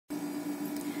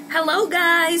Hello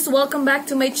guys! Welcome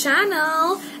back to my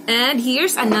channel! And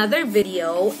here's another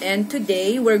video. And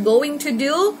today we're going to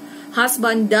do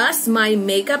Husband Does My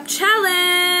Makeup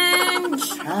Challenge!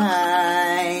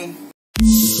 Hi!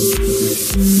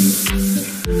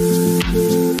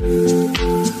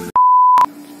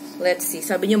 Let's see.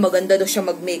 Sabi niyo maganda daw siya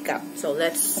mag-makeup. So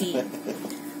let's see.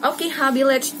 Okay, hubby,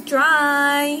 let's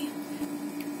try!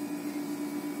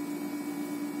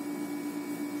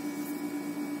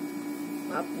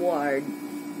 Upward.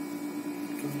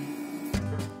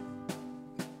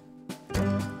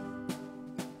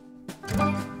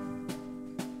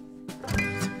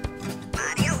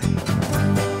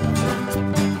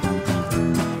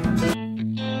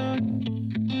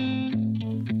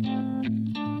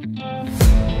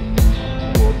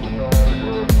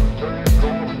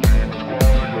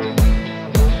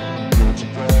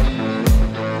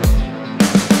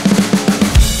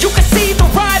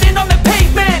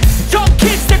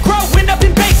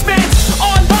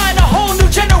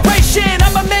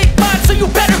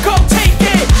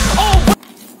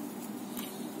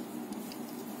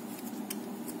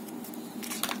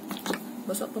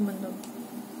 Basa pa man daw.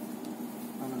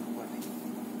 Ano ang buwan eh?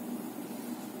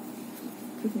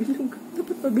 Bilog.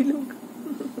 Dapat pabilog.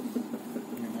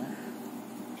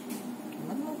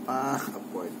 Ano pa?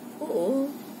 Upward.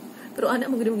 Oo. Pero anak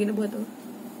mo ginawa to.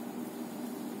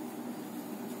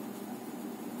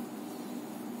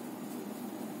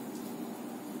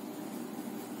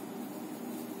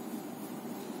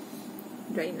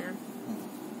 Dry na.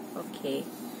 Okay.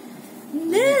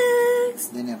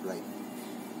 Next! Then apply.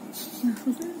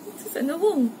 Ano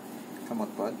bong? Kamot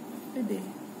pod? Pwede.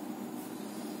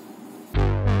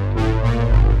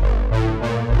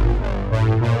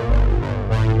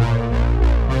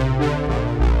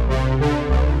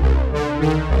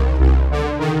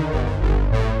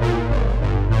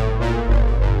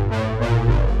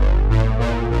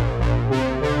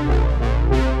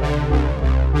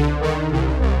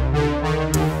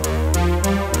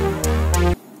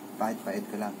 Pahit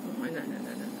ko lang.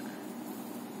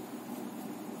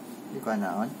 Hindi ko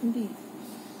anaon? Hindi.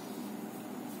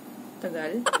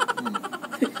 Tagal?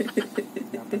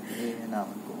 Dapat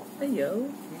anaon ko. Ayaw.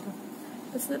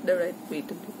 That's not the right way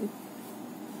to do it.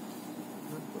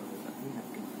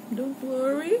 Don't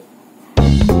worry.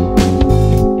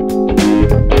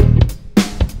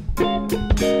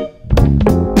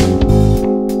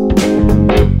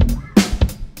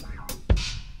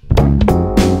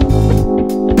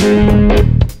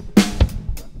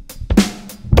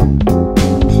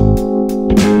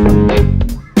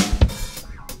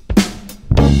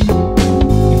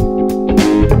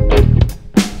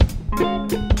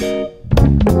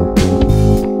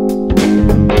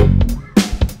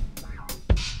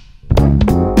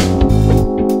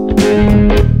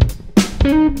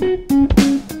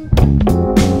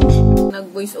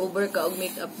 Nag-voice over ka og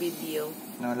makeup video.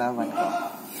 Naulawan ko.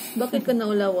 Bakit ka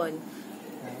naulawan?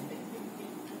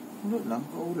 Wala lang.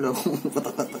 Ulaw.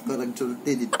 Patak-patak ko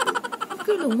nagsulti dito.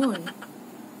 Kailan mo?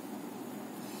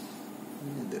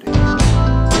 Hindi dire.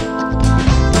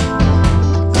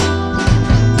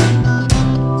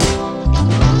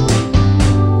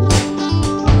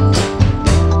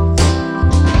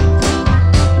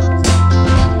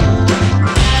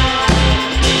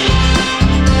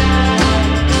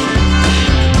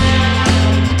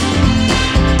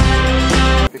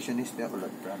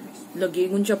 Lagi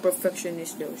mo siya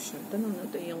perfectionist daw siya. Tanong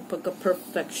natin yung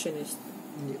pagka-perfectionist.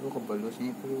 Hindi ko kabalos niya,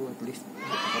 pero at least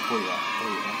kapuya.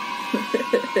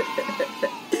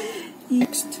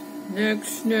 Next.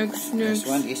 Next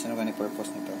one is, ano ba ni purpose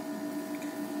nito?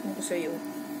 Ano ko sa'yo?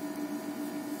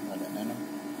 Wala na, no?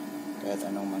 Kahit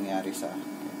anong mangyari sa...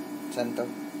 Saan to?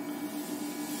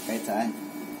 Kahit saan?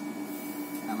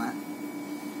 Tama?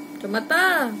 Sa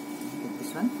mata!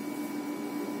 This one?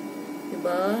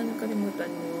 Diba? Nakalimutan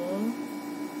mo.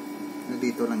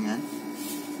 Dito lang yan?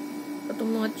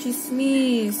 Itong mga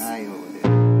chismis. Ay, oo.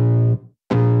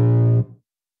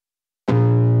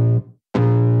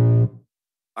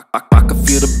 I can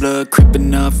feel the blood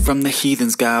creeping up from the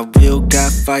heathens. Got will,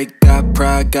 got fight, got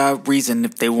pride, got reason.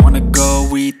 If they wanna go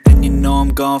eat, then you know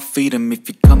I'm gonna feed them. If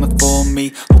you're coming for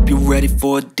me, hope you're ready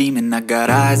for a demon. I got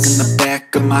eyes in the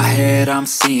back of my head, I'm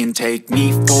seeing. Take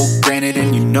me for granted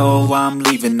and you know I'm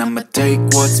leaving. I'ma take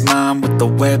what's mine with the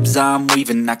webs I'm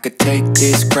weaving. I could take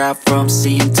this crowd from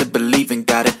seeing to believing.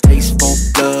 Got a taste for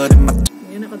blood in my...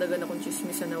 Yan, nakadagan akong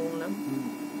chismis sa nawong lang.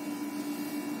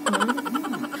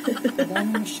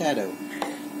 Ang shadow.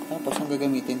 Tapos ang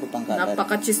gagamitin ko pang kalat.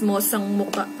 Napaka-chismosang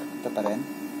mukha. Ito pa rin?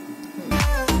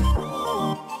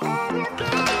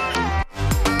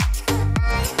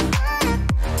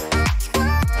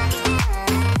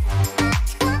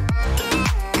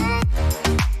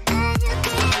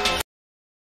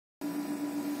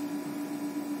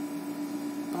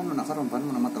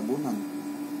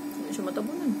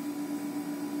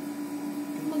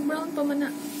 Ang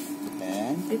pamana.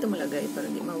 Then, Dito malagay para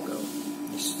hindi maugaw.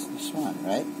 this one,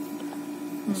 right?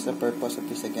 What's the purpose of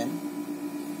this again?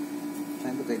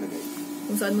 Saan ko tayo lagay?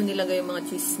 Kung saan mo nilagay yung mga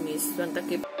chismis. Saan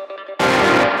takip.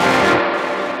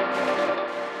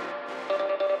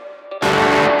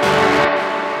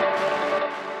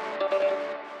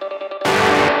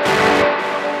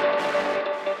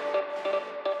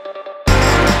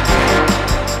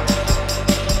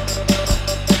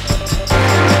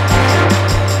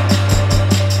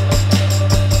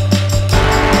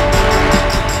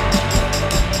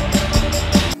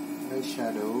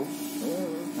 Shadow.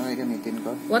 Ano ay gamitin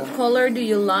ko? What color do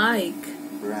you like?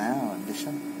 Brown. This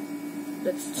one?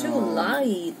 That's too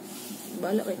light.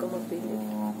 Bala kayo kung magpili.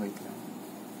 Oh, wait lang.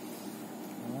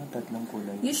 Tatlong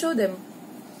kulay. You show them.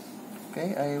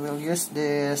 Okay, I will use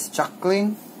this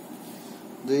chuckling.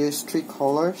 These 3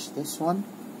 colors. This one.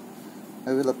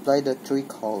 I will apply the 3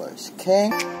 colors.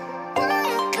 Okay.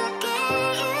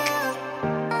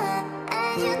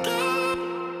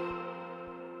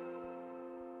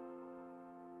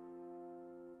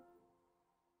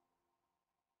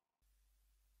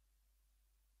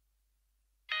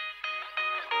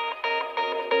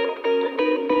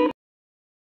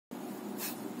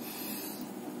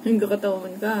 Hanggang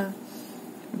katawan ka.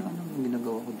 Ano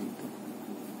ginagawa ko dito?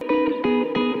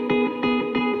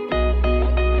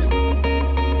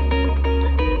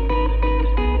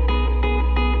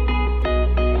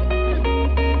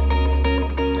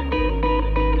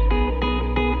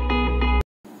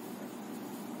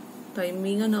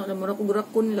 Timingan na. Alam mo na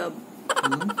kugrakon, lab.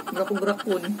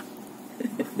 Kugrakon.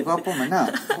 Gwapo man na.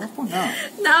 Gwapo na.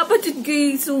 Naapatid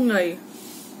kay sungay.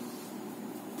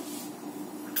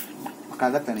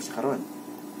 Makalat na ni sa karon.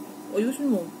 Ayusin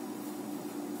mo.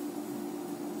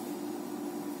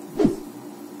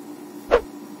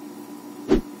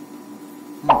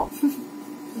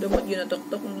 Dapat yun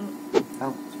nataktak na.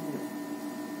 Oh, sorry.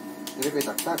 Hindi ko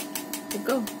itaktak.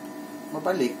 Ikaw.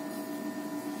 Mabalik.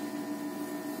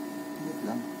 Wait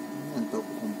lang. Ano to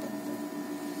ko kung pantay.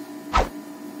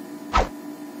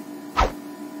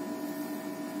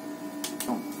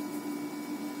 Oh.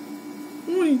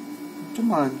 Uy!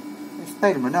 Cuman,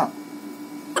 style mo na.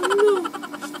 Ano?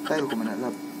 Style ko man na,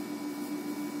 love.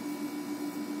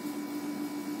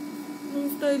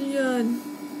 Anong style yan?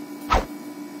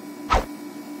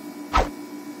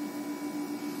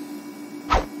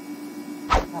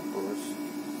 Tapos,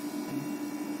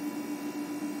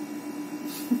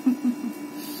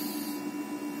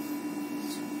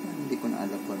 hindi ko na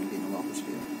alam kung anong ginawa ko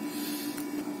sa'yo.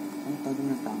 Ang tawag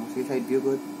ng tangos? Yung side view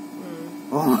good?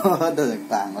 Oh, doon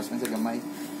nagtangos man sa gamay.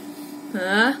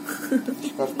 Ha?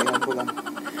 Scorpion ko lang.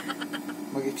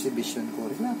 Mag-exhibition ko.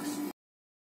 Relax.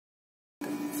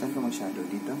 Saan ka mag-shadow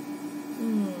dito?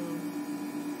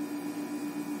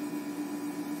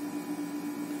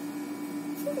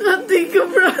 Ate ka,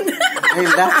 Bron.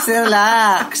 Relax,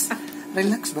 relax.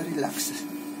 Relax ba? Relax.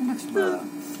 Relax ba?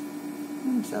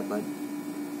 Ano sabad?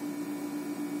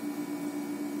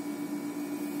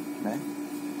 Ba?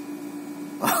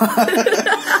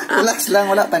 Relax lang,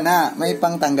 wala pa na. May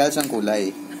pang tanggal sa kulay.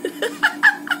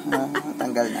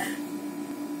 Tanggal na.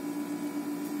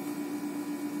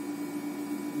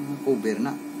 Cover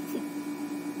na.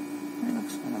 Relax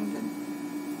ka lang dyan.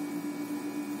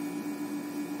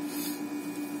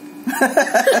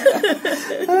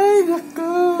 Ay,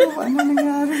 nako. Ano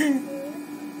nangyari?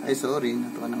 Ay, sorry.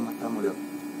 Natuwa ng mata mo lang.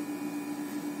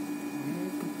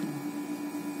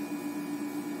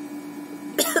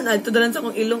 Ito dalan sa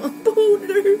kong ilong ang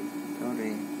powder.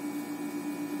 Sorry.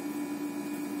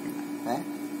 Eh?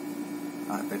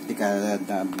 Vertical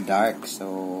dark. So,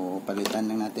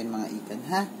 palitan lang natin mga ikan,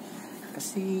 ha?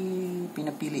 Kasi,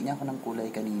 pinapili niya ako ng kulay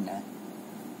kanina.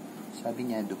 Sabi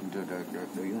niya, dark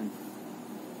daw yun.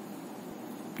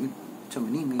 Sa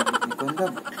mani, may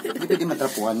kondab. Hindi pwede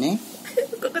matrapuan, eh.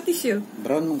 Kakatisyo.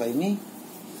 Brown mo kayo, eh.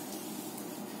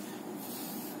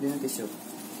 Hindi na tisyo.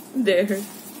 There.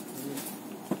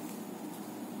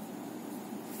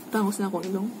 Tangos na akong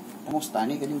ilong. Tangos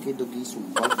tani, galing kay Dugi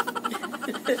Sumpal.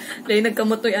 Dahil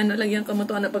nagkamutoy, ano lang yung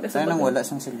kamutoy na pagkasabag. Sana nang wala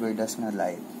sang silver dust na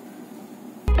light.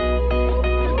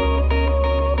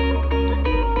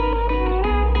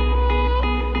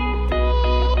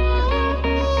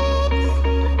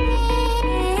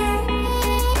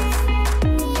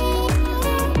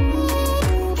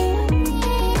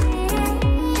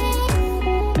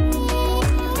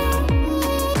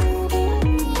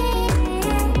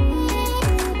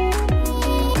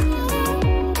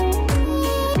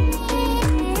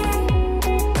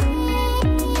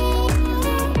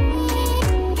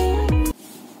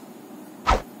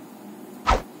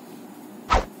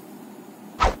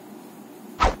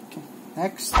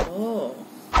 Next. Oh.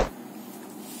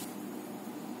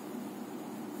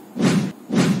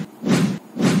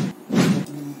 Ba't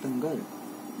hindi tanggal?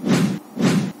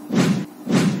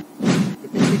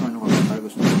 Depende kung ano ka para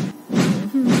gusto mo.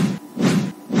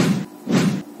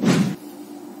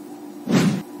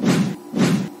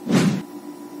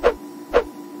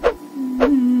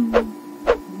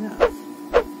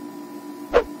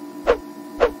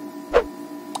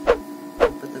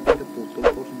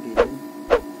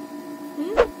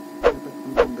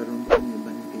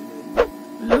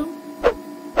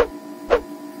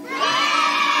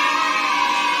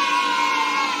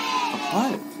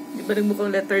 Di ba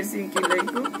nagmukhang letters yung kilay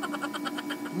ko?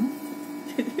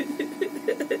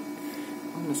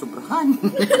 Oh, nasubrahan.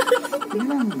 Yun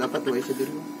lang, dapat way siya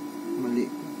dito. Mali.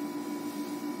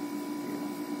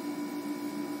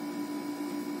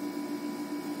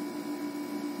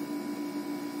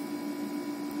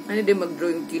 Ano din mag-draw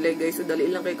yung kilay guys. So dali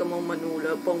lang kay kamang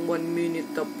manula. Pang 1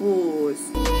 minute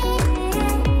tapos.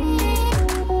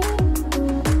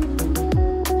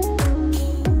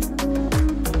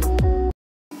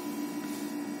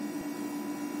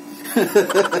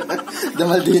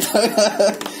 Damal dito.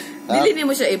 Dili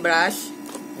mo siya i-brush.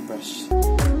 I-brush.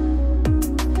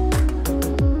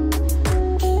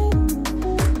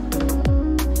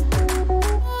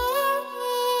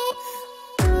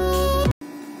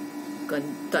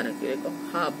 Ganda ng kilay ko.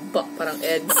 Haba. Parang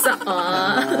EDSA.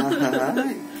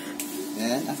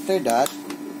 Then, after that,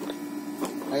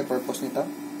 ay purpose nito?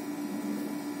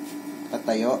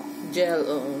 Tatayo. Gel,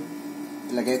 oo.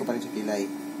 Ilagay ko pa rin sa kilay.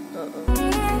 Oo.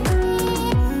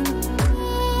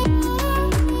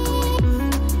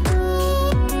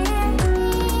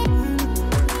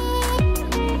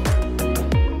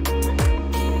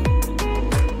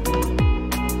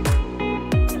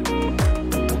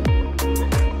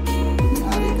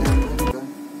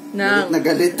 Galit na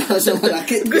galit sa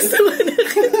manakit. Gusto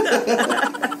manakit.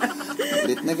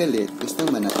 Galit na galit. Gusto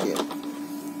manakit.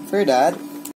 For that,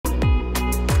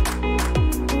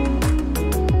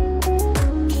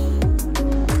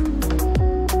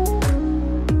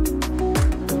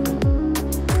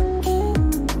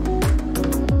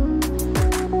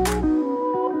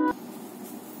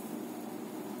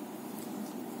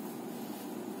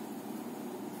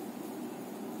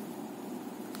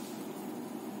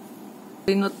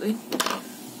 Inot eh.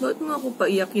 Ba't mo ako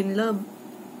paiyakin, love?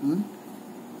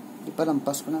 Di pa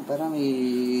lampas ko na. Para may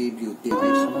beauty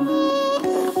eyes lang.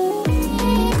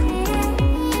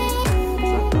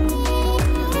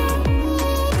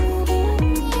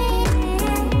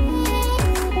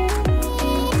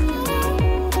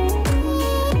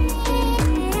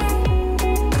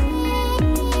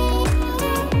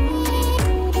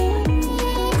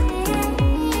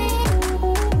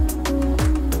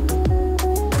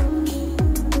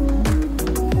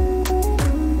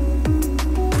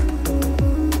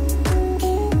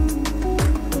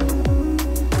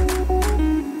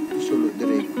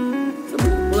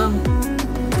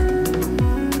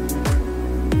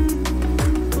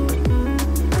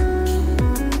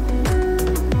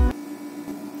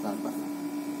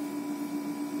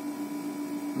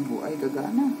 Ay,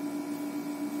 gagana.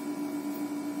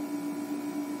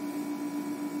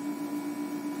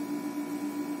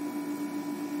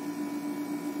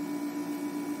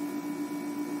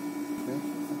 Okay,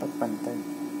 dapat pantay.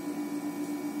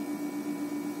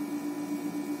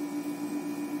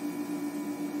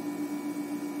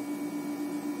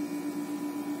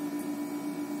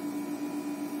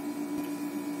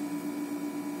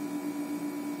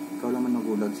 Ikaw lang man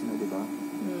nagulag sila, di ba?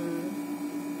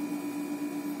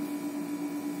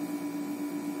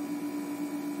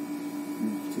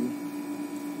 Sige.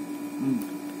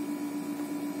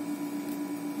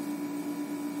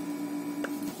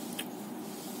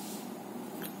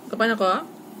 Kapan ako?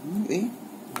 Eh.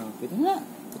 Pwede na.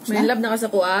 May love na ka sa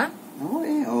kuha? Oo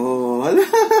eh. Oh, hala.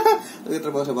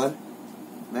 Nagtatrabaho sa bar?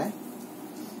 Eh?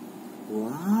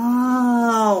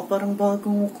 Wow! Parang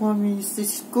bagong mukha,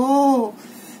 misis ko.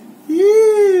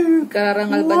 Ew!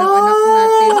 Kararangal ba ng anak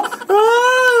natin?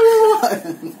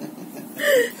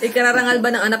 Ikararangal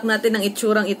ba ng anak natin ng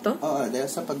itsurang ito? Oo, dahil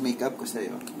sa pag-makeup ko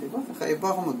sa'yo. Diba?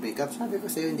 Kakaiba ako mag-makeup. Sabi ko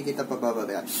sa'yo, hindi kita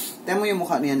pabababayaan. Tayo mo yung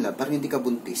mukha niyan, love. Parang hindi ka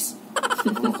buntis.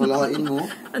 Kulain mo.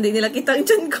 Hindi nila kita ang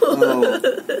tiyan ko. Oo.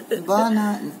 Diba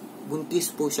na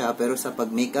buntis po siya, pero sa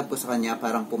pag-makeup ko sa kanya,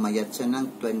 parang pumayat siya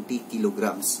ng 20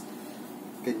 kilograms.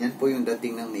 Ganyan po yung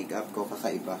dating ng makeup ko,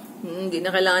 kakaiba. Hindi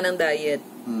na kailangan ng diet.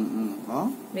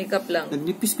 Oh? Makeup lang.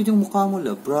 Nagnipis ko yung mukha mo,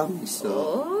 love. Promise. So.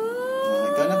 Oh.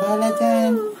 Ikaw na bahala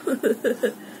dyan.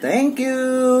 Thank you.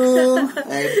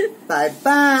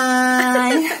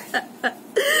 Bye-bye.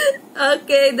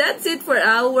 Okay, that's it for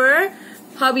our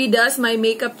Hubby Does My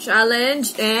Makeup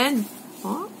Challenge. And,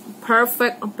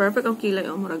 perfect. Perfect ang kilay.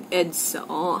 Marag EDSA.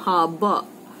 Haba.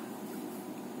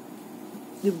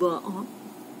 Diba?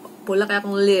 Pula kaya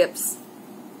akong lips.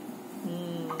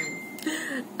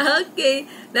 Okay,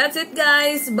 that's it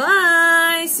guys.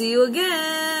 Bye! See you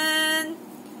again!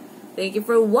 Thank you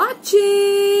for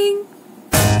watching!